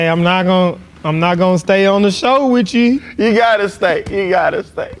Hey, I'm not gonna stay on the show with you. You gotta stay.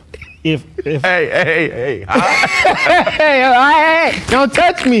 If Hey. hey, don't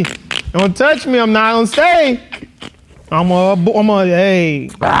touch me. Don't touch me. I'm not gonna stay. Hey.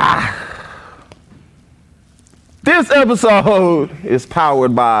 This episode is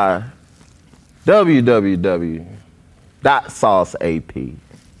powered by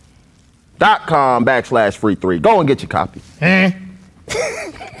www.sauceap.com/free3. Go and get your copy.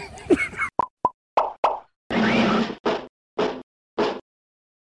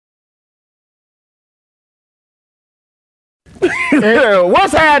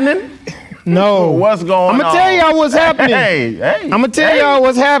 What's happening? No. What's going on? I'm gonna tell y'all what's happening. Hey. I'm gonna tell y'all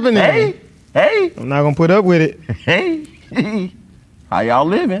what's happening. Hey. I'm not gonna put up with it. Hey. How y'all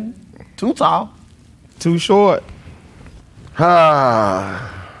living? Too tall. Too short. Don't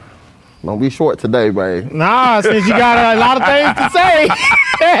be short today, babe. Nah, since you got a lot of things to say.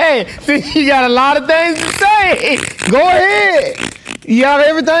 Hey, since you got a lot of things to say, go ahead. You got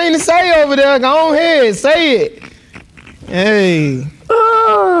everything to say over there. Go ahead, say it. Hey.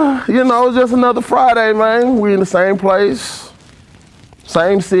 It's just another Friday, man. We in the same place,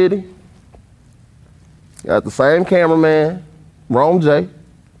 same city. Got the same cameraman, Rome J.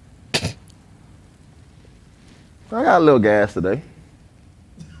 I got a little gas today.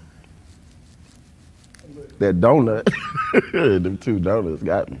 That donut, them 2 donuts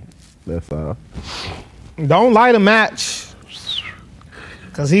got me. That's all. Don't light a match,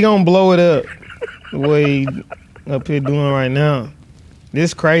 cause he gonna blow it up the way he up here doing right now.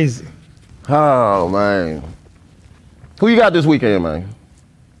 This crazy. Oh, man. Who you got this weekend, man?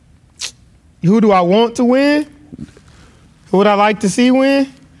 Who do I want to win? Who would I like to see win?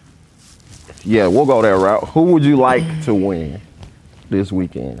 Yeah, we'll go that route. Who would you like to win this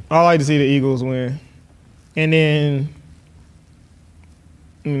weekend? I like to see the Eagles win. And then,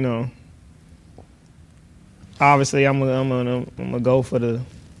 obviously I'm gonna go for the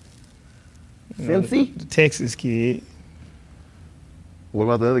Cincy? the Texas kid. What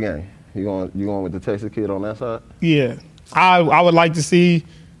about the other game? You going with the Texas kid on that side? Yeah. I would like to see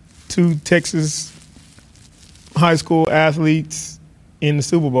 2 Texas high school athletes in the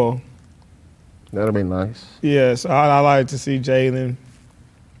Super Bowl. That'll be nice. Yes, I like to see Jalen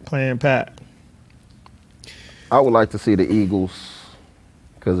playing Pat. I would like to see the Eagles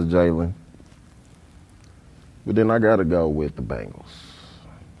because of Jalen. But then I got to go with the Bengals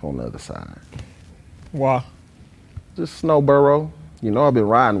on the other side. Why? Just Snow Burrow. I've been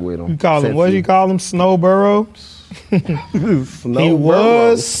riding with him. What do you call him? Snow Burrow? He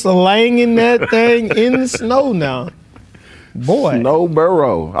was slanging that thing in the snow now. Boy. Snow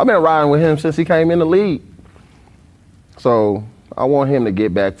Burrow. I've been riding with him since he came in the league. So I want him to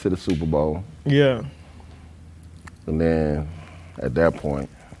get back to the Super Bowl. Yeah. And then at that point,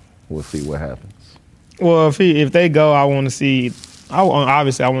 we'll see what happens. Well, if they go, I want to see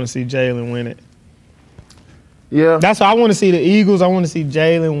Jalen win it. Yeah. That's why I want to see the Eagles. I want to see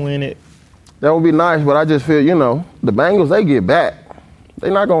Jalen win it. That would be nice, but I just feel, the Bengals, they get back.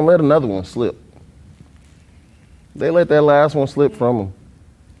 They're not going to let another one slip. They let that last one slip from them.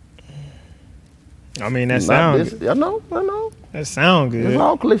 I mean, that sounds good. I know. That sound good. It's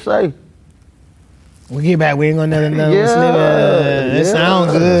all cliche. We get back, we ain't gonna another one slip. That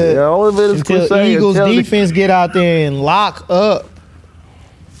sounds good. Yeah, all of it is until cliche. Eagles defense get out there and lock up.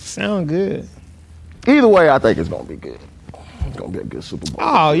 Sound good. Either way, I think it's going to be good. It's going to be a good Super Bowl.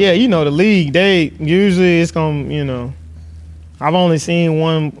 Oh, yeah, the league, they usually it's going to, I've only seen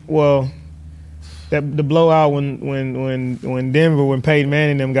one, the blowout when Denver, when Peyton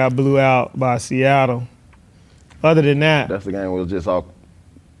Manning them got blew out by Seattle. Other than that. That's the game where it was just all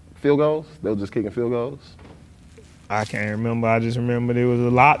field goals? They were just kicking field goals? I can't remember. I just remember there was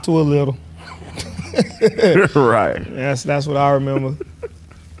a lot to a little. Right. That's what I remember.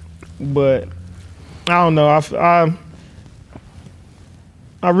 But I don't know.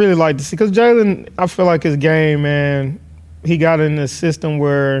 I really like to see, because Jalen, I feel like his game, man, he got in a system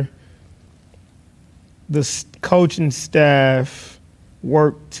where the coaching staff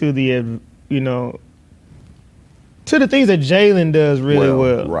worked to the, to the things that Jalen does really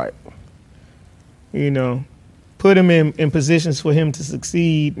well. Right. Put him in positions for him to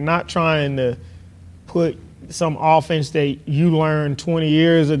succeed, not trying to put some offense that you learned 20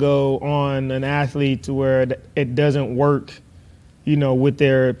 years ago on an athlete to where it doesn't work, with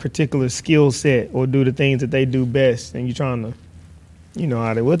their particular skill set or do the things that they do best. And you're trying to,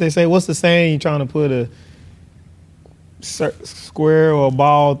 what they say, what's the saying? You're trying to put a square or a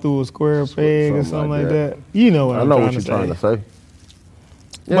ball through a square peg or something like that. You know what I'm trying to say. I know what you're trying to say.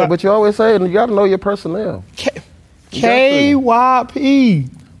 Yeah, but you always say, you got to know your personnel. KYP.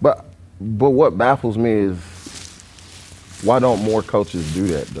 But what baffles me is why don't more coaches do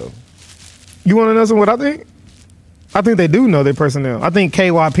that though? You want to know what I think? I think they do know their personnel. I think they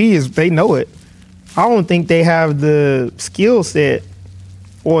know it. I don't think they have the skill set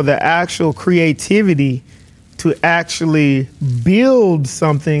or the actual creativity to actually build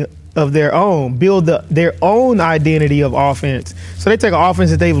something of their own, build their own identity of offense. So they take an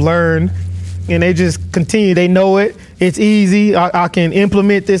offense that they've learned and they just continue. They know it. It's easy. I can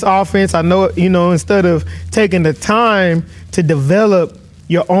implement this offense. I know it, instead of taking the time to develop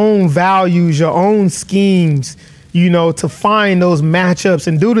your own values, your own schemes, to find those matchups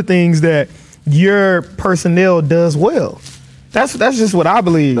and do the things that your personnel does well. That's just what I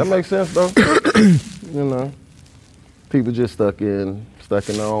believe. That makes sense though. People just stuck in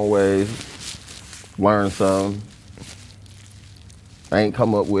their own ways, learn something, ain't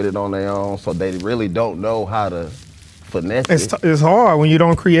come up with it on their own, so they really don't know how to finesse it. It's hard when you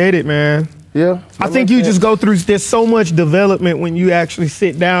don't create it, man. Yeah. I think you just go through, there's so much development when you actually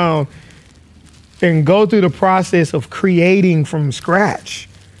sit down and go through the process of creating from scratch.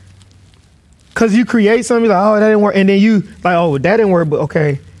 Because you create something, you're like, oh, that didn't work. And then you like, oh, that didn't work, but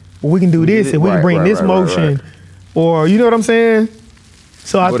okay, well, we can do this and we can bring this motion. Right. Or, you know what I'm saying?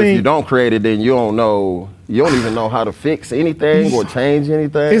 So I think if you don't create it, then you don't even know how to fix anything or change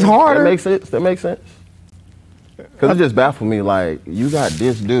anything. It's harder. That makes sense. Because it just baffled me, like, you got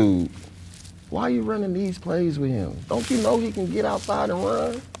this dude, why are you running these plays with him? Don't you know he can get outside and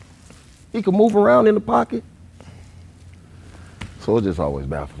run? He can move around in the pocket. So it just always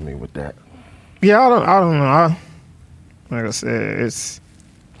baffles me with that. Yeah, I don't know. Like I said, it's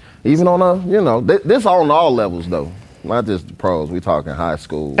even on this on all levels though, not just the pros. We talking high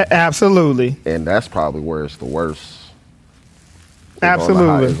school. Absolutely. And that's probably where it's the worst.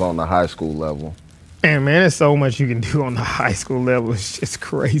 Absolutely. It's on the high school level. And man, there's so much you can do on the high school level. It's just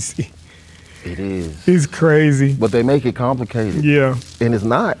crazy. It is. It's crazy. But they make it complicated. Yeah. And it's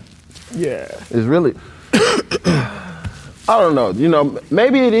not. Yeah. It's really. I don't know.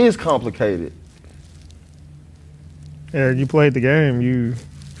 Maybe it is complicated. Eric, you played the game. You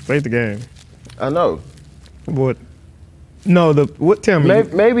played the game. I know. What? No, what? Tell me.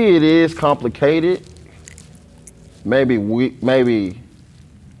 Maybe it is complicated. Maybe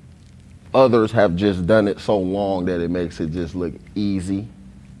others have just done it so long that it makes it just look easy.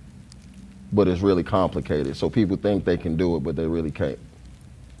 But it's really complicated. So people think they can do it, but they really can't.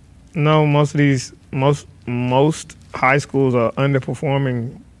 No, most high schools are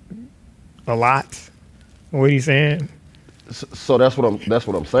underperforming a lot. What are you saying? So that's what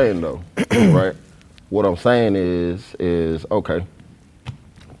I'm saying though, right? What I'm saying is okay.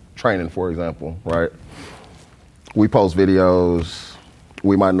 Training, for example, right? We post videos.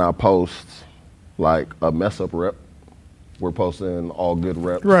 We might not post like a mess up rep. We're posting all good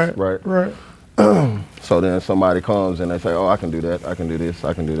reps, right? So then somebody comes and they say, "Oh, I can do that. I can do this.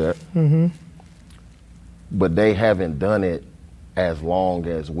 I can do that." Mm-hmm. But they haven't done it as long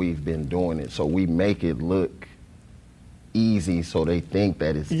as we've been doing it, so we make it look easy, so they think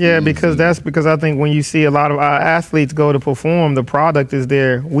that it's easy. because I think when you see a lot of our athletes go to perform, the product is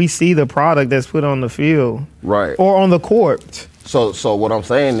there. We see the product that's put on the field, right, or on the court. So what I'm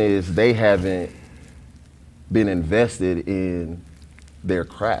saying is they haven't been invested in their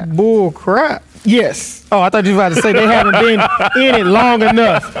craft. Bull crap. Yes. Oh, I thought you were about to say they haven't been in it long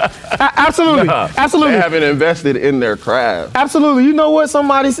enough. Absolutely. Absolutely. They haven't invested in their craft. Absolutely. You know what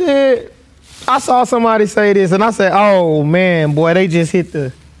somebody said? I saw somebody say this, and I said, oh, man, boy, they just hit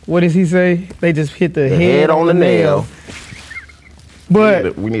what does he say? They just hit the head on the nail.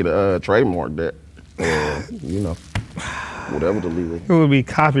 But we need to trademark that. Whatever the legal. It would be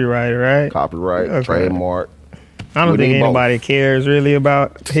copyright, right? Copyright, okay. Trademark. I don't think anybody cares really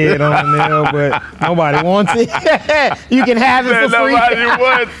about head on the nail, but nobody wants it. You can have it for free. Nobody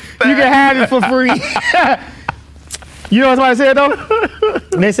wants that. You can have it for free. You know what somebody said,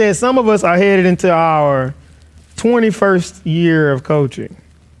 though? They said some of us are headed into our 21st year of coaching.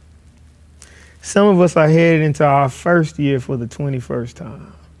 Some of us are headed into our first year for the 21st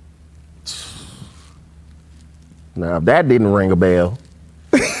time. Now, if that didn't ring a bell.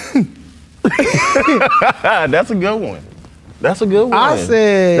 That's a good one. That's a good one. I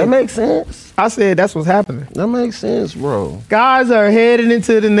said... That makes sense. I said that's what's happening. That makes sense, bro. Guys are headed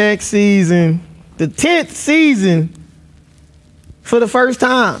into the next season, the 10th season, for the first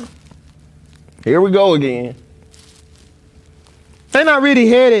time. Here we go again. They're not really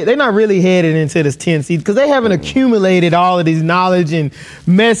headed into this 10th season because they haven't accumulated all of these knowledge and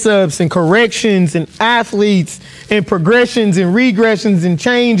mess ups and corrections and athletes and progressions and regressions and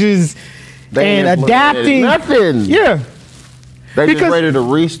changes and adapting. Nothing. Yeah. They just ready to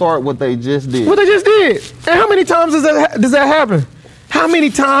restart what they just did. What they just did. And how many times does that happen? How many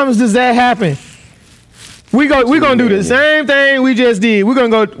times does that happen? We're gonna do the same thing we just did.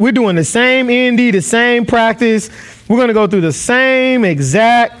 We're doing the same ND, the same practice. We're gonna go through the same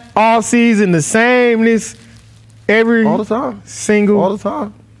exact off season, the same this every all the time. Single all the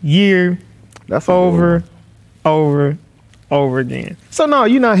time. Year. That's over again. So no,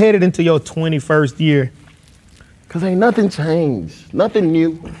 you're not headed into your 21st year. Cause ain't nothing changed. Nothing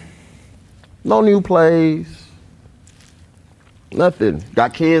new. No new plays. Nothing.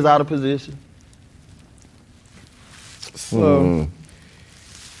 Got kids out of position. So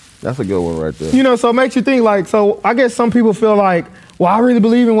that's a good one right there. You know, so it makes you think like, so I guess some people feel like, well, I really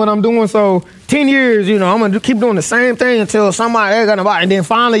believe in what I'm doing. So 10 years, you know, I'm going to keep doing the same thing until somebody ain't going to buy it. And then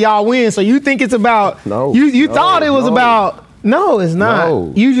finally y'all win. So you think it's about, you thought it was about, no, it's not.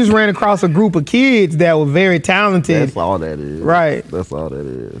 No. You just ran across a group of kids that were very talented. That's all that is. Right. That's all that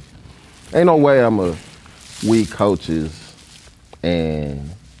is. Ain't no way we coaches and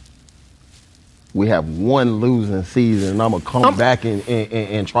we have one losing season and I'm going to come back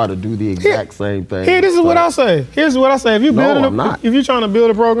and try to do the exact same thing. Here, this is what I say. Here's what I say. If you're if you're trying to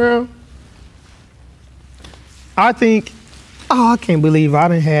build a program, I think, I can't believe I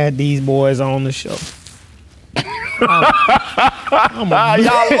done had these boys on the show. Y'all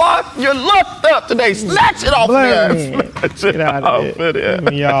lost. You're locked up today. Snatch it off there. Get out of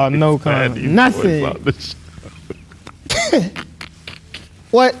there. Y'all no kind of nothing.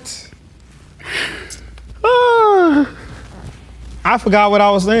 What? I forgot what I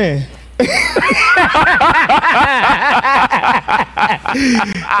was saying. I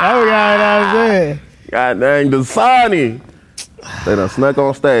forgot what I was saying. God dang, Dasani. They done snuck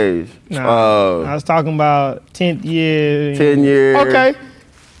on stage. I was talking about 10th year. 10 years. Okay.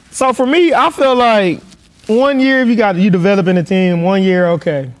 So for me, I feel like 1 year, if you developing a team, 1 year,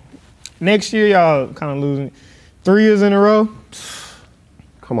 okay. Next year, y'all kind of losing. 3 years in a row.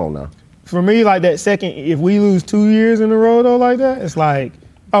 Come on now. For me, like that second, if we lose 2 years in a row though like that, it's like,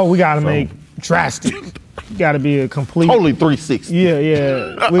 oh, we got to make drastic. Got to be a complete. Totally 360.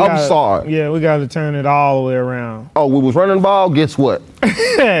 Yeah. I'm sorry. Yeah, we got to turn it all the way around. Oh, we was running the ball. Guess what?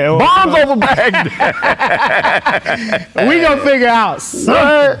 Bombs over Baghdad. We gonna figure out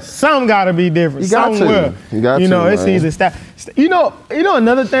something got to be different. You got somewhere. to. You got to. You know, it's man. either staff. You know,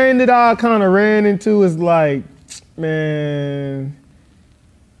 another thing that I kind of ran into is like, man,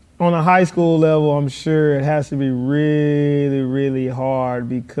 on a high school level, I'm sure it has to be really, really hard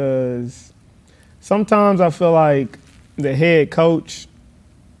because sometimes I feel like the head coach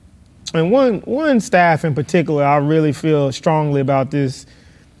and one staff in particular, I really feel strongly about this.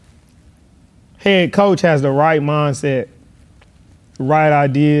 Head coach has the right mindset, the right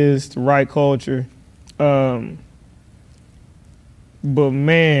ideas, the right culture. But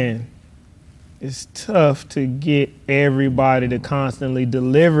man, it's tough to get everybody to constantly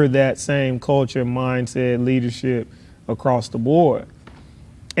deliver that same culture, mindset, leadership across the board.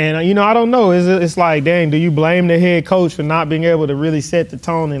 And, you know, I don't know. It's like, dang, do you blame the head coach for not being able to really set the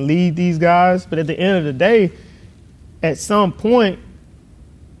tone and lead these guys? But at the end of the day, at some point,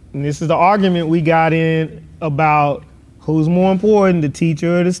 and this is the argument we got in about who's more important, the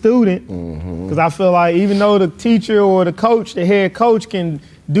teacher or the student. Because I feel like even though the teacher or the coach, the head coach can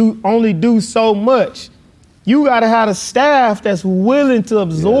only do so much, you got to have a staff that's willing to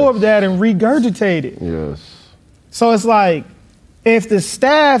absorb that and regurgitate it. Yes. So it's like, if the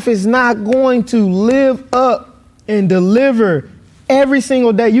staff is not going to live up and deliver every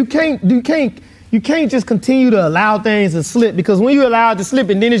single day, you can't just continue to allow things to slip, because when you allow it to slip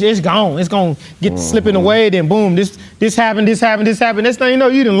and then it's gone, it's going to get slipping away, then boom, this happened. Next thing you know,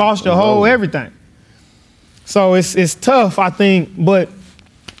 you done lost your whole everything. So it's tough, I think, but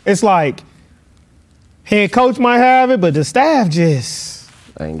it's like head coach might have it, but the staff just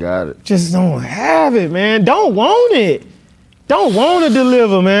ain't got it. Just don't have it, man. Don't want it. Don't want to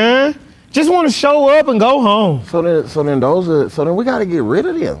deliver, man. Just want to show up and go home. So then we got to get rid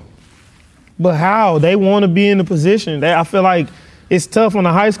of them. But how? They want to be in the position. I feel like it's tough on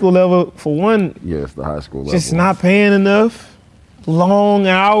the high school level for one. Yes, the high school level. Just not paying enough. Long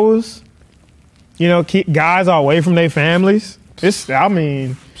hours. You know, guys are away from their families.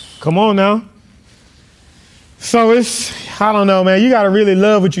 Come on now. So I don't know, man. You got to really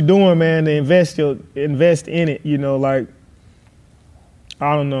love what you're doing, man, to invest in it, you know, like,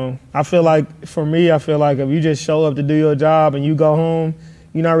 I don't know. I feel like if you just show up to do your job and you go home,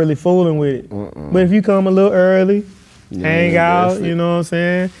 you're not really fooling with it. But if you come a little early, hang out, you know what I'm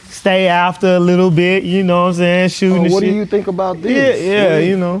saying? Stay after a little bit, you know what I'm saying? Shooting the shit. What do you think about this? Yeah,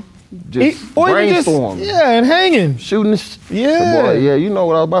 you know. just Or even just, brainstorm. and hanging. Shooting. Yeah. Boy, yeah, you know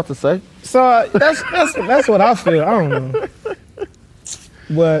what I was about to say. So that's what I feel. I don't know.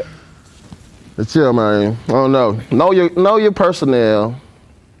 But Chill, man. I don't know. Know your personnel.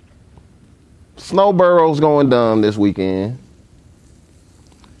 Snowborough's going dumb this weekend.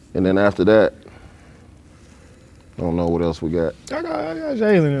 And then after that, I don't know what else we got. I got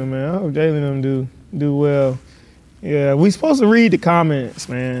Jalen them, man. I hope Jalen them do well. Yeah, we supposed to read the comments,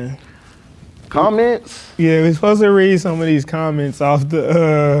 man. Comments? Yeah, we're supposed to read some of these comments off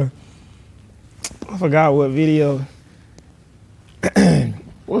the I forgot what video.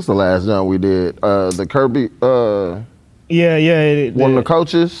 What's the last jump we did? The Kirby Yeah. one of the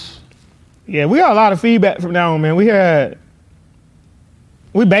coaches. Yeah, we got a lot of feedback from that one, man.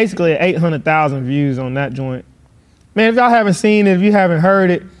 We basically had 800,000 views on that joint. Man, if y'all haven't seen it, if you haven't heard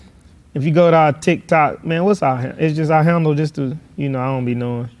it, if you go to our TikTok, man, what's our handle? It's just our handle just to, I don't be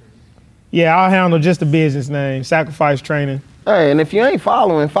knowing. Yeah, our handle just the business name, Sacrifice Training. Hey, and if you ain't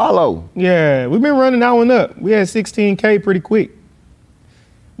following, follow. Yeah, we've been running that one up. We had 16K pretty quick.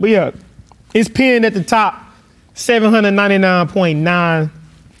 But yeah, it's pinned at the top, 799.9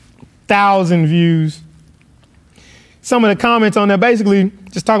 thousand views. Some of the comments on there basically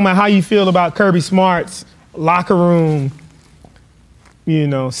just talking about how you feel about Kirby Smart's locker room,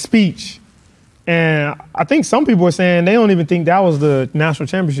 speech. And I think some people are saying they don't even think that was the national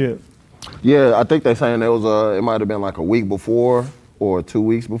championship. Yeah, I think they're saying it might have been like a week before or 2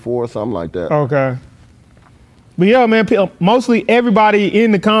 weeks before, something like that. Okay. But yeah, man, mostly everybody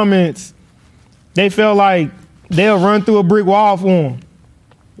in the comments, they felt like they'll run through a brick wall for them.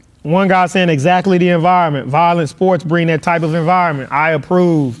 One guy saying exactly the environment. Violent sports bring that type of environment. I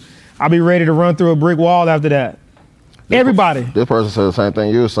approve. I'll be ready to run through a brick wall after that. Everybody. This person said the same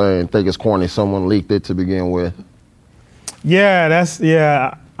thing you were saying. Think it's corny. Someone leaked it to begin with.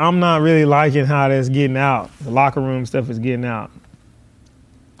 Yeah, I'm not really liking how that's getting out. The locker room stuff is getting out.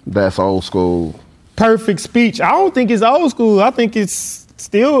 That's old school. Perfect speech. I don't think it's old school. I think it's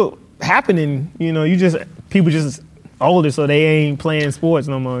still happening. People just older, so they ain't playing sports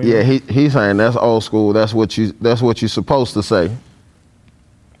no more. Yeah, he's saying that's old school. That's what you're supposed to say.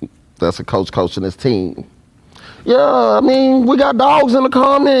 That's a coach coaching his team. Yeah, I mean, we got dogs in the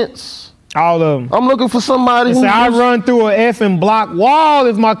comments. All of them. I'm looking for somebody who I run through a effing block wall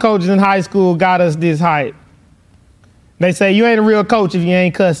if my coaches in high school got us this hype. They say you ain't a real coach if you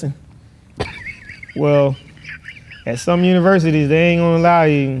ain't cussing. Well, at some universities, they ain't gonna allow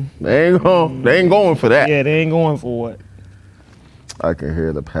you. They ain't going for that. Yeah, they ain't going for it. I can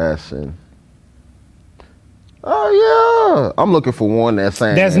hear the passion. Oh, yeah. I'm looking for one that's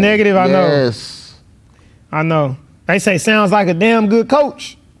saying. That's negative, I know. Yes. I know. They say, sounds like a damn good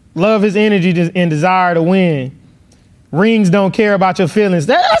coach. Love his energy and desire to win. Rings don't care about your feelings.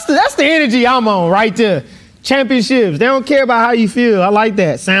 That's the energy I'm on right there. Championships, they don't care about how you feel. I like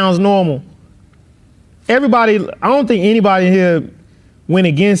that. Sounds normal. Everybody, I don't think anybody here went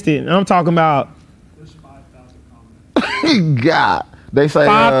against it. I'm talking about. There's 5,000 comments. God. They say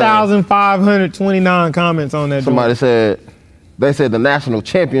 5,529 comments on that. Somebody said the national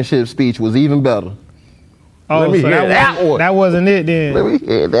championship speech was even better. Oh, Let me so hear that one. That wasn't it then. Let me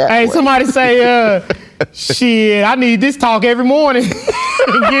hear that Hey, one. somebody say, shit, I need this talk every morning.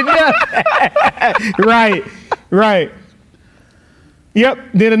 Get up. Right. Yep.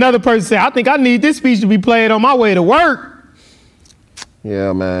 Then another person said, I think I need this speech to be played on my way to work.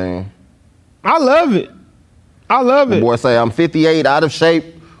 Yeah, man. I love it. The boy say, I'm 58, out of shape,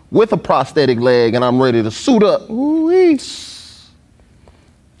 with a prosthetic leg, and I'm ready to suit up. Ooh-wee.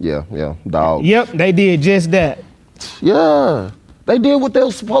 Yeah, dog. Yep, they did just that. Yeah, they did what they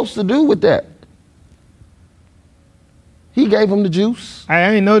were supposed to do with that. He gave them the juice. I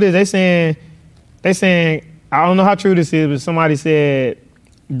didn't know this. They saying, I don't know how true this is, but somebody said,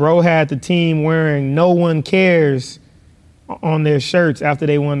 bro had the team wearing "No One Cares" on their shirts after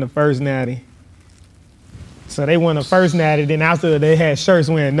they won the first natty. So they won the first natty, then after they had shirts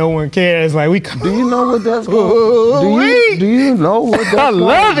wearing "No One Cares," like we. Do you know what that's going? Do you know what that's I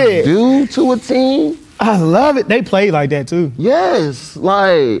love going it. to do to a team? I love it. They played like that too. Yes,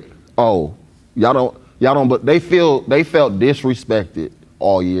 like y'all don't. But they felt disrespected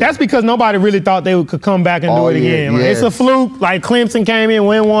all year. That's because nobody really thought they could come back and do it again. Like, it's a fluke. Like Clemson came in,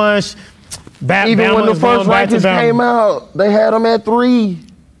 win one. Even when the first rankings came out, they had them at 3.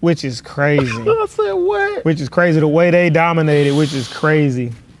 Which is crazy. I said, what? Which is crazy. The way they dominated, which is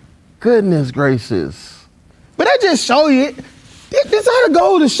crazy. Goodness gracious. But that just show you, this how to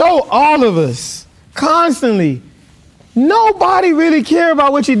go to show all of us constantly. Nobody really care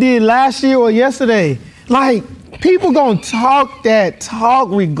about what you did last year or yesterday. Like, people gonna talk that talk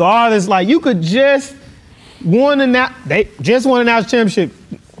regardless. Like you could just they just won a national championship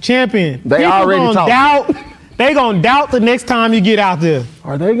champion. They people already gonna they gonna doubt the next time you get out there.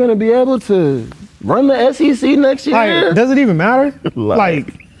 Are they gonna be able to run the SEC next year? Like, does it even matter?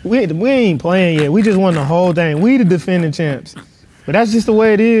 Like we ain't playing yet. We just won the whole thing. We the defending champs. But that's just the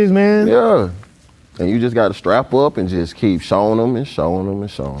way it is, man. Yeah. And you just got to strap up and just keep showing them and showing them and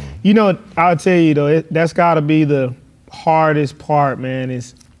showing them. You know, I'll tell you, though, that's got to be the hardest part, man,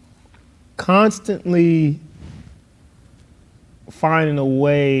 is constantly finding a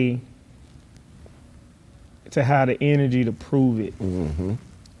way to have the energy to prove it. Mm-hmm.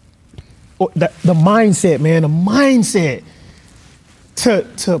 The mindset, man, the mindset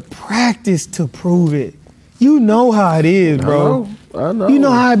to practice to prove it. You know how it is, bro. I know. You know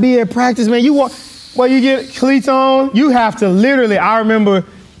how it be at practice, man. You get cleats on, you have to literally, I remember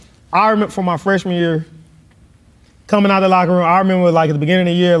from my freshman year, coming out of the locker room, I remember like at the beginning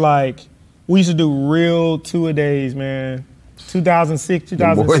of the year, like we used to do real two-a-days, man. 2006,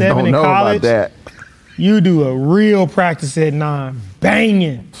 2007 in college. About that. You do a real practice at 9,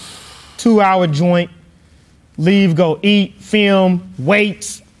 banging, 2-hour joint, leave, go eat, film,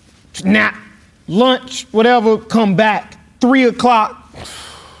 weights, nap, lunch, whatever, come back, 3 o'clock.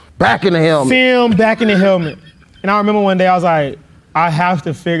 Back in the helmet. Film, back in the helmet. And I remember one day I was like, I have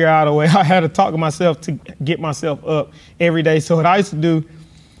to figure out a way. I had to talk to myself to get myself up every day. So what I used to do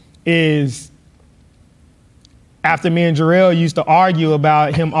is, after me and Jarrell used to argue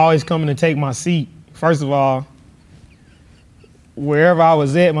about him always coming to take my seat, first of all, wherever I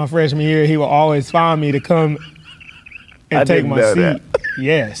was at my freshman year, he would always find me to come and take my seat. That.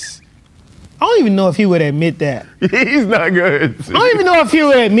 Yes. I don't even know if he would admit that. He's not good. I don't even know if he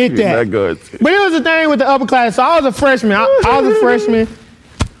would admit that. He's not good. But it was the thing with the upper class. So I was a freshman. I was a freshman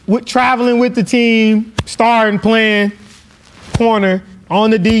traveling with the team, starting, playing corner on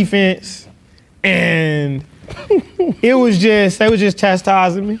the defense. And they was just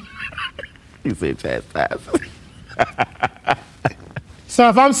chastising me. You said chastising. So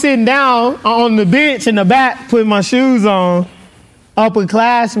if I'm sitting down on the bench in the back, putting my shoes on,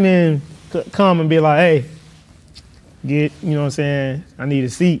 upperclassmen come and be like, hey, you know what I'm saying? I need a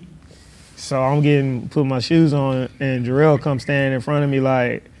seat. So I'm putting my shoes on, and Jarrell comes standing in front of me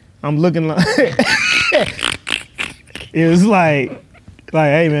like, I'm looking like, it was like,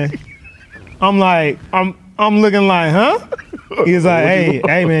 hey man. I'm like, I'm looking like, huh? He was like,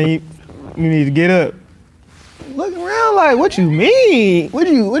 hey man, you need to get up. Looking around like, what you mean? What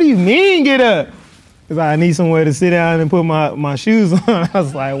do you mean get up? Cause I need somewhere to sit down and put my shoes on. I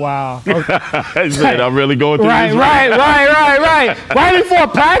was like, wow. Okay. He said, I'm really going through this. Right. Right before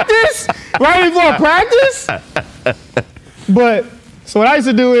practice? But, so what I used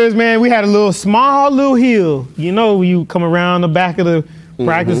to do is, man, we had a small little hill. You know, you come around the back of the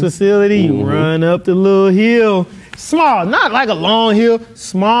practice facility, you run up the little hill. Small, not like a long hill,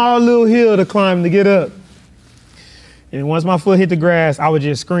 small little hill to climb to get up. And once my foot hit the grass, I would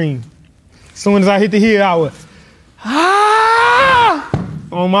just scream. As soon as I hit the hill, I would,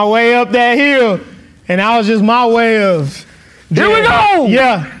 on my way up that hill. And that was just my way of, here we go!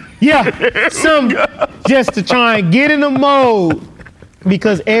 Yeah. Just to try and get in the mode.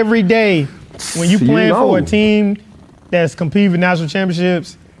 Because every day, when you playing for a team that's competing for national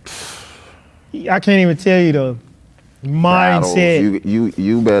championships, I can't even tell you the mindset.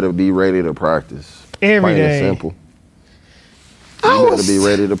 You better be ready to practice. Every day. Plain and simple. You better be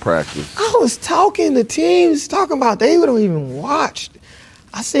ready to practice. I was talking to teams, talking about they don't even watch.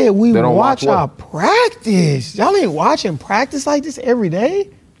 I said, we watch our practice. Y'all ain't watching practice like this every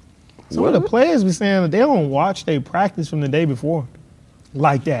day? Some of the players be saying that they don't watch their practice from the day before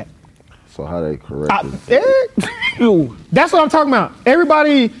like that. So how they correct it? That's what I'm talking about.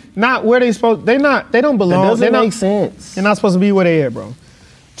 Everybody not where they supposed, they don't belong. That doesn't make sense. They're not supposed to be where they at, bro.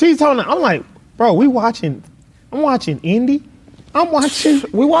 She's telling me, I'm like, bro, I'm watching Indy.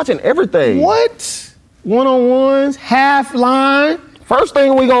 We watching everything. What? One-on-ones, half line. First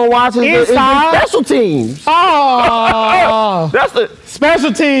thing we gonna watch is the special teams. Oh, that's the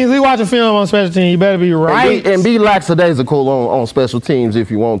special teams. We watching film on special teams. You better be right. And be lackadaisical on special teams if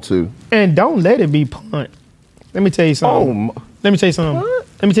you want to. And don't let it be punt. Let me tell you something. What? Let me tell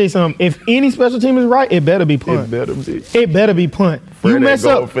you something. If any special team is right, it better be punt. It better be punt. Fred you mess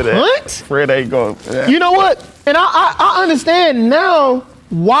up for punt? Fred ain't going for that. You know what? And I understand now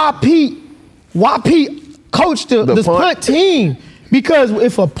why Pete coached this punt team. Because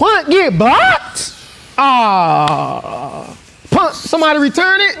if a punt get blocked, punt, somebody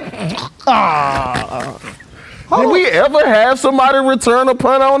return it. Did we ever have somebody return a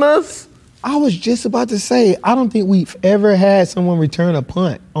punt on us? I was just about to say, I don't think we've ever had someone return a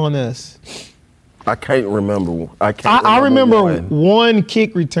punt on us. I can't remember. I remember one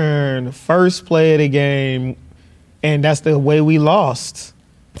kick return, first play of the game, and that's the way we lost.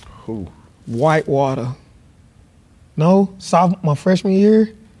 Who? Whitewater. No, my freshman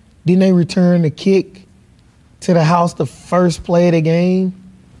year, didn't they return the kick to the house the first play of the game?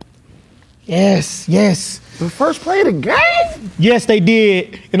 Yes. The first play of the game? Yes, they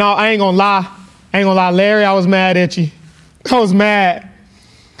did. You know, I ain't gonna lie, Larry, I was mad at you. I was mad.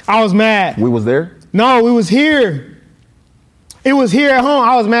 We was there? No, we was here. It was here at home.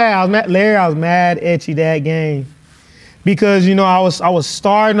 I was mad. Larry, I was mad at you that game. Because, you know, I was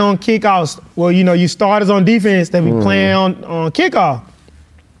starting on kickoffs. Well, you know, you starters on defense that be playing on kickoff.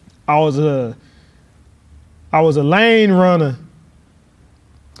 I was a lane runner.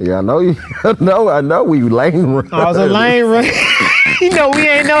 Yeah, I know you. I know we lane runner. I was a lane runner. You know, we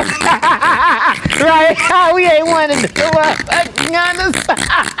ain't no right. We ain't one to do honest. I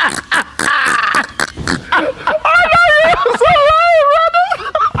know you was a lane runner.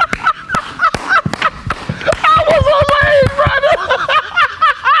 I was a lane runner.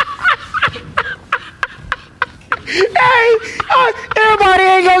 Hey, everybody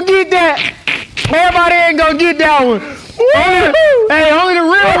ain't gonna get that. Everybody ain't gonna get that one. Only the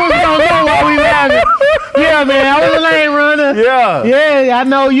real ones gonna know why we laughing. Yeah, man, I was a lane runner. Yeah. Yeah, I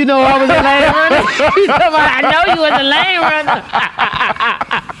know you know I was a lane runner. I know you was a lane runner.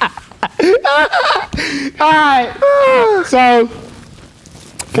 All right. So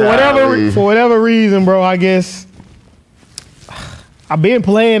for whatever reason, bro, I guess I've been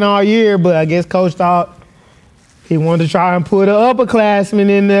playing all year, but I guess coach thought he wanted to try and put an upperclassman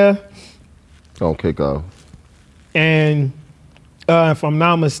in there. On kickoff. And if I'm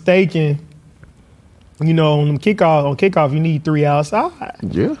not mistaken, you know, on kickoff, you need 3 outside.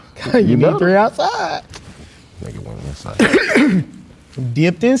 Yeah. you need 3 outside. Nigga went inside.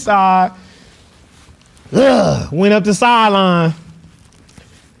 Dipped inside. Went up the sideline.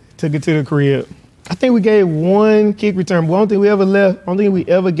 Took it to the crib. I think we gave one kick return, but I don't think we ever left. I don't think we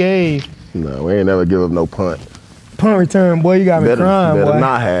ever gave. No, we ain't never give up no punt. Punt return, boy, you got me crying, better boy.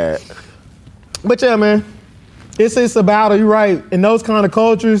 not had. But yeah, man, it's a battle. You're right. In those kind of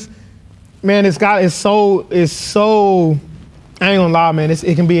cultures, man, it's so. I ain't gonna lie, man.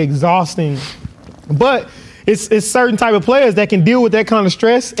 It can be exhausting, but it's certain type of players that can deal with that kind of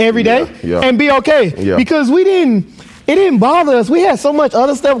stress every day and be okay. Yeah. Because it didn't bother us. We had so much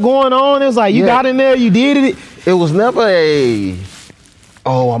other stuff going on. It was like you got in there, you did it. It was never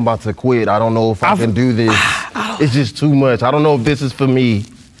I'm about to quit. I don't know if I can do this. It's just too much. I don't know if this is for me.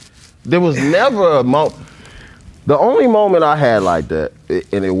 There was never a moment. The only moment I had like that,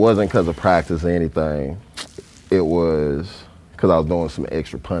 and it wasn't because of practice or anything, it was because I was doing some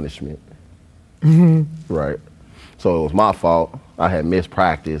extra punishment. Mm-hmm. Right? So it was my fault. I had missed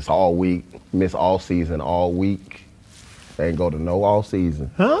practice all week, missed all season all week. I ain't go to no all season.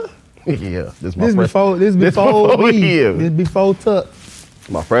 Huh? Yeah. This before Tuck.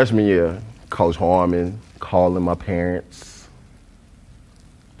 My freshman year, Coach Harmon calling my parents.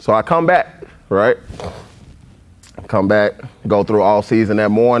 So I come back, right? Come back, go through all season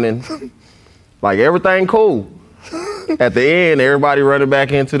that morning. Like everything cool. At the end, everybody running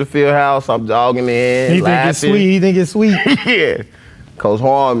back into the field house. I'm jogging in, laughing. He think it's sweet. Yeah. Coach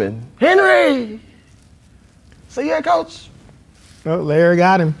Harmon. Henry! See ya, Coach. Oh, Larry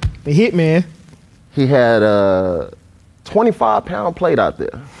got him. The hit man. He had a 25-pound plate out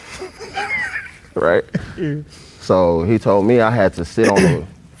there. Right? Yeah. So he told me I had to sit on the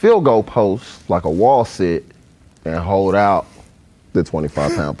field goal post like a wall sit and hold out the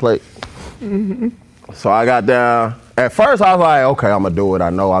 25-pound plate. Mm-hmm. So I got down. At first I was like, okay, I'm gonna do it. I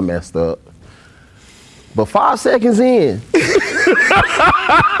know I messed up. But 5 seconds in.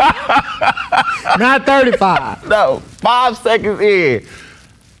 Not 35. No, 5 seconds in.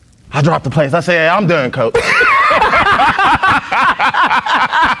 I dropped the plate. I said, I'm done, Coach.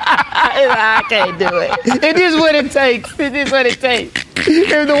 I can't do it. It is what it takes.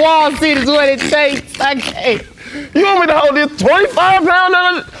 If the wall seat is what it takes, I can't. You want me to hold this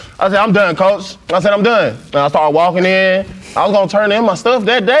 25-pounder? I said, I'm done, Coach. I said, I'm done. And I started walking in. I was going to turn in my stuff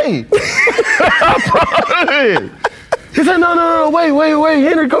that day. He said, no, wait,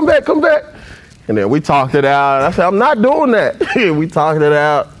 Henry, come back. And then we talked it out. I said, I'm not doing that. We talked it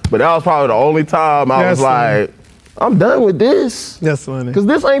out. But that was probably the only time I was like, I'm done with this. That's funny. Because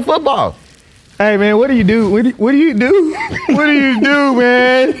this ain't football. Hey, man, what do you do? What do you do? What do you do,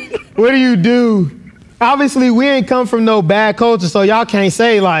 man? What do you do? Obviously, we ain't come from no bad culture, so y'all can't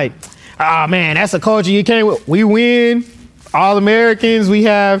say like, man, that's a culture you can't. We win. All Americans. We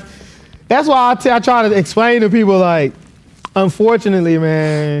have That's why I try to explain to people, like, unfortunately,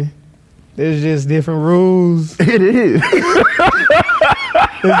 man, there's just different rules. It is.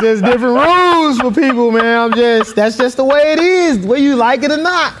 There's just different rules for people, man. That's just the way it is, whether you like it or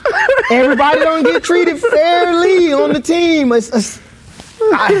not. Everybody don't get treated fairly on the team.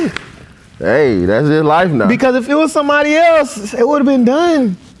 Hey, that's just life now. Because if it was somebody else, it would have been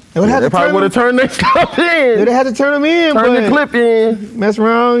done. They probably would have turned their stuff in. They'd have had to turn them in. Turn the clip in. Mess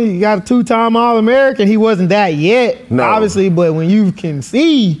around, you got a 2-time All-American. He wasn't that yet, obviously, but when you can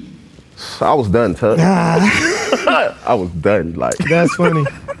see. I was done, Tuck. I was done, like. That's funny.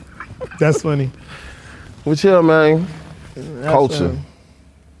 That's funny. But yeah, man.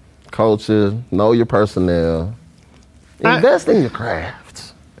 Culture, know your personnel. Invest in your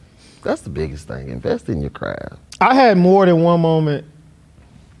craft. That's the biggest thing. Invest in your craft. I had more than one moment.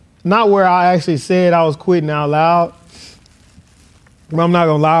 Not where I actually said I was quitting out loud. But I'm not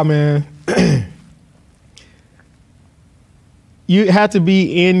gonna lie, man. You had to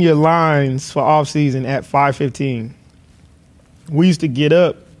be in your lines for off season at 5:15. We used to get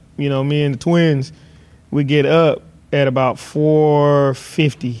up, me and the twins, we get up at about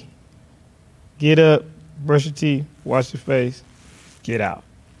 4:50. Get up, brush your teeth, wash your face, get out.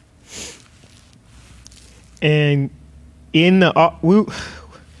 And in the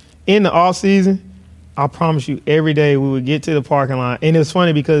off season, I promise you, every day we would get to the parking lot. And it was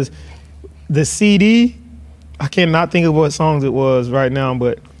funny because the CD, I cannot think of what songs it was right now,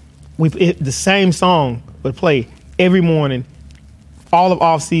 but the same song would play every morning, all of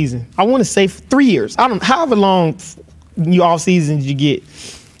off season. I want to say for 3 years. I don't know, however long you off seasons you get.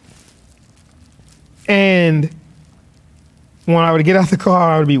 And when I would get out the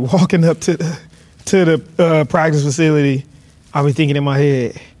car, I would be walking up to the practice facility. I'd be thinking in my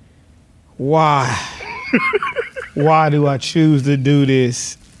head, why? Why do I choose to do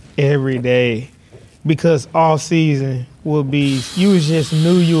this every day? Because off season will be, you just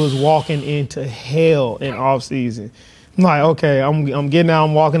knew you was walking into hell in off season. I'm like, okay, I'm getting out,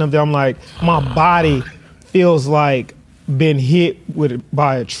 I'm walking up there, I'm like, my body feels like been hit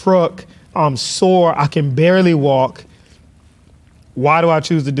by a truck. I'm sore, I can barely walk. Why do I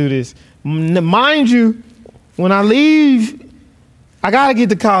choose to do this? Mind you, when I leave, I gotta get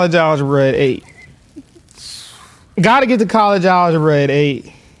to college algebra at 8.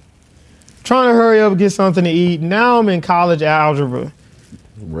 Trying to hurry up and get something to eat. Now I'm in college algebra.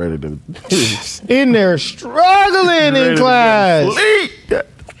 Ready to in there struggling in class.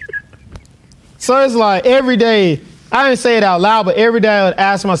 So it's like every day, I didn't say it out loud, but every day I would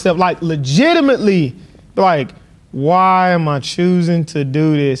ask myself, like, legitimately, like, why am I choosing to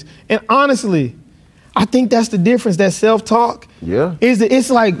do this? And honestly, I think that's the difference, that self-talk. Yeah. It's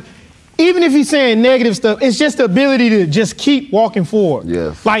like, even if you're saying negative stuff, it's just the ability to just keep walking forward.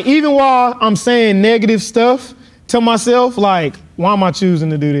 Yes. Like, even while I'm saying negative stuff to myself, like, why am I choosing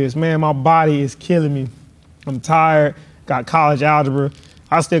to do this? Man, my body is killing me. I'm tired, got college algebra.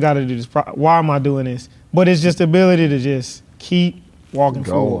 I still got to do this. Why am I doing this? But it's just the ability to just keep walking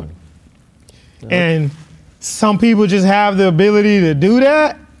forward. Yep. And some people just have the ability to do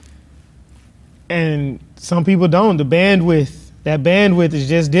that, and some people don't. That bandwidth is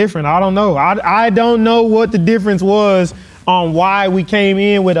just different. I don't know. I don't know what the difference was on why we came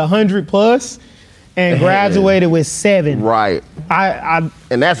in with 100+ and graduated with 7. Right. And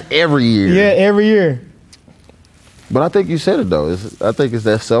that's every year. Yeah, every year. But I think you said it, though. I think it's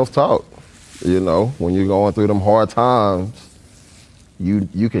that self-talk. When you're going through them hard times,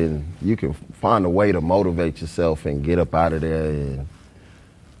 you can find a way to motivate yourself and get up out of there and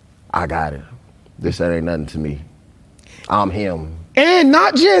I got it. That ain't nothing to me. I'm him. And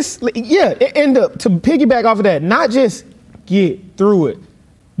not just, and to piggyback off of that, not just get through it,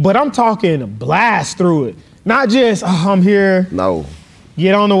 but I'm talking blast through it. Not just, I'm here. No.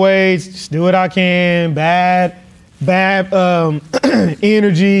 Get on the weights, just do what I can, bad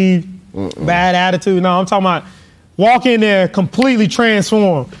energy, bad attitude. No, I'm talking about walk in there completely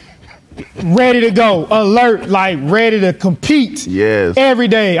transformed, ready to go, alert, like ready to compete. Yes. Every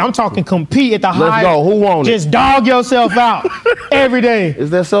day. I'm talking compete at the highest. Let's go. Who won it? Just dog yourself out every day.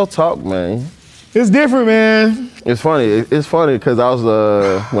 It's that self-talk, man. It's different, man. It's funny. It's funny because I was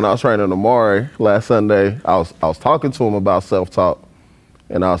when I was training Amari last Sunday, I was talking to him about self-talk,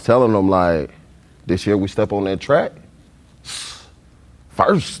 and I was telling him, like, this year we step on that track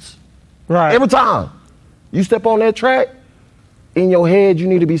first. Right. Every time you step on that track, in your head you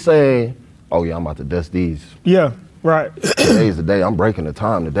need to be saying, oh yeah, I'm about to dust these. Yeah, right. Today's the day. I'm breaking the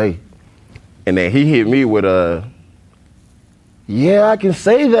time today. And then he hit me with yeah, I can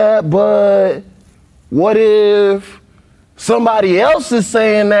say that, but what if somebody else is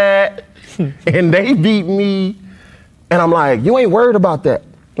saying that and they beat me, and I'm like, you ain't worried about that,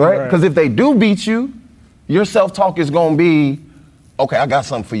 right? Because if they do beat you, your self-talk is gonna be, okay, I got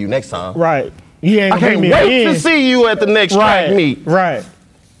something for you next time. Right. You ain't I gonna can't beat me wait again. to see you at the next track meet. Right.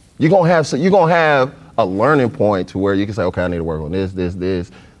 You're gonna have a learning point to where you can say, okay, I need to work on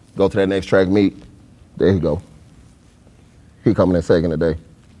this. Go to that next track meet. There you go. He coming in second today.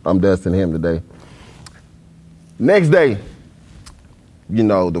 I'm dusting him today. Next day, you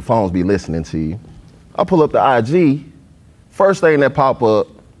know, the phones be listening to you. I pull up the IG. First thing that pop up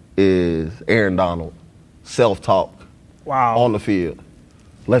is Aaron Donald, self-talk. Wow. On the field.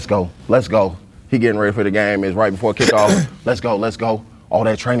 Let's go. He getting ready for the game. It's right before kickoff. Let's go. All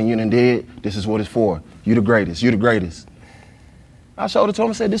that training you done did, this is what it's for. You the greatest. I showed it to him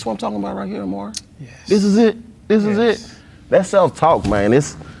and said, this is what I'm talking about right here, Amar. Yes. This is it. That self-talk, man.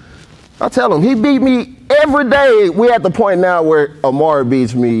 I tell him, he beat me every day. We at the point now where Amar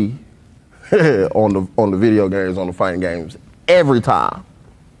beats me on the video games, on the fighting games, every time.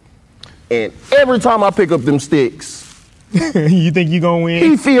 And every time I pick up them sticks, You think you gonna win?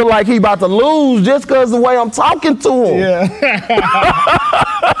 he feel like he about to lose just because the way I'm talking to him.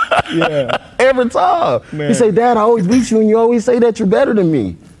 Yeah. Every time. Man. He say, Dad, I always beat you and you always say that you're better than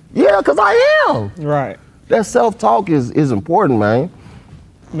me. Yeah, because I am. Right. That self-talk is important, man.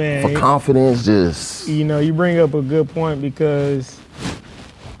 Man. For confidence, just. You know, you bring up a good point because,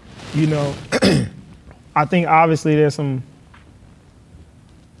 you know, I think obviously there's some.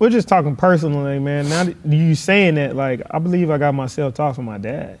 We're just talking personally, man. Now that you saying that, like, I believe I got my self-talk from my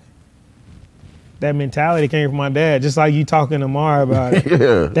dad. That mentality came from my dad, just like you talking to Mara about it.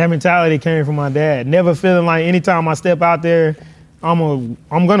 Yeah. That mentality came from my dad. Never feeling like anytime I step out there, I'm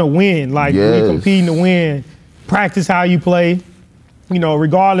gonna win. Like, Yes. we competing to win. Practice how you play. You know,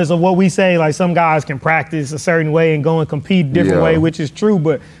 regardless of what we say, like some guys can practice a certain way and go and compete a different way, which is true,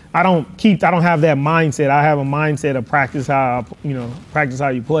 but I don't have that mindset. I have a mindset of practice how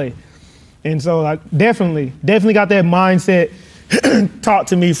you play. And so I definitely got that mindset taught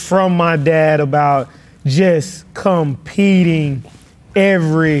to me from my dad about just competing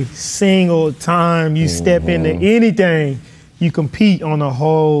every single time you step into anything. You compete on a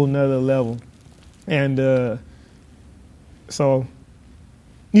whole nother level. And so,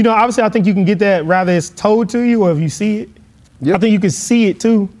 you know, obviously I think you can get that rather it's told to you or if you see it. Yep. I think you can see it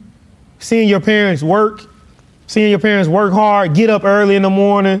too. Seeing your parents work hard, get up early in the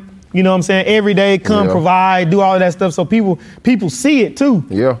morning, you know what I'm saying? Every day, come provide, do all of that stuff. So people see it too.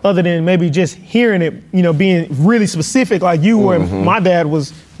 Yeah. Other than maybe just hearing it, you know, being really specific like you were. My dad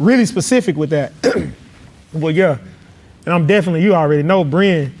was really specific with that. Well, yeah. And I'm definitely, you already know,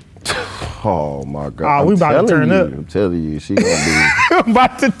 Brian. Oh my God. We about to turn up. I'm telling you, she's gonna be. I'm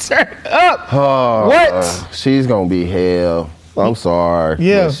about to turn up. What? She's gonna be hell. I'm sorry.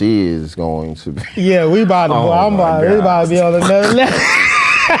 Yeah. But she is going to be. Yeah, we about to. We about to be on another level.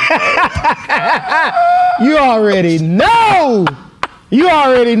 You already know.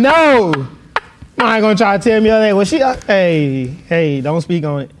 I ain't gonna try to tell me other day. Well, hey, don't speak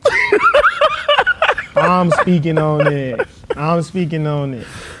on it. I'm speaking on it.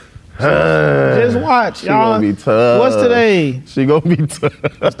 Just watch, She y'all. gonna be tough. What's today? She gonna be tough.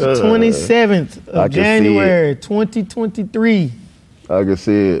 It's the 27th of January, 2023. I can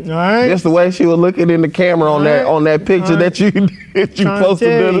see it. All right. Just the way she was looking in the camera on that picture that you posted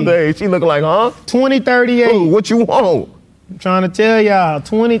the other day. She looking like, huh? 2038. Ooh, what you want? I'm trying to tell y'all,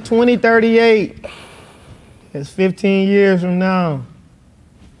 2038. It's 15 years from now.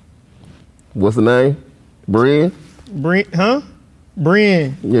 What's the name? Brian?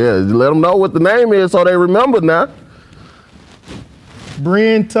 Brian. Yeah, let them know what the name is so they remember now.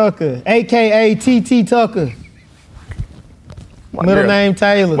 Brian Tucker, a.k.a. TT Tucker. Middle name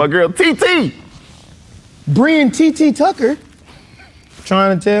Taylor. My girl TT. Brian TT Tucker.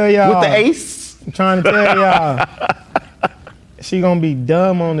 Trying to tell y'all. With the ace. I'm trying to tell y'all. She gonna be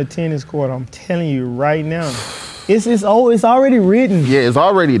dumb on the tennis court. I'm telling you right now. It's already written. Yeah, it's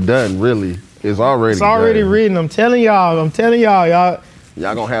already done, really. It's already written. I'm telling y'all, y'all.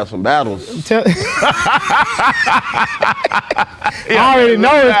 Y'all gonna have some battles. I already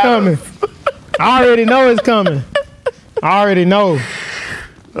know it's coming. I already know.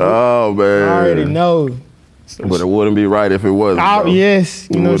 Oh, man. I already know. But it wouldn't be right if it wasn't. Yes,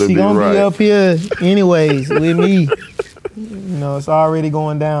 you know, she gonna be up here anyways with me. You know, it's already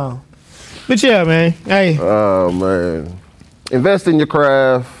going down. But yeah, man. Hey. Oh, man. Invest in your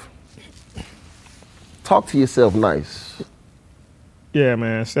craft. Talk to yourself nice. Yeah,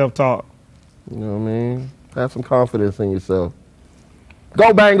 man. Self-talk. You know what I mean? Have some confidence in yourself.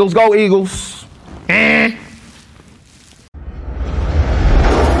 Go Bengals. Go Eagles.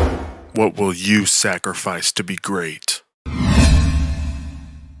 What will you sacrifice to be great?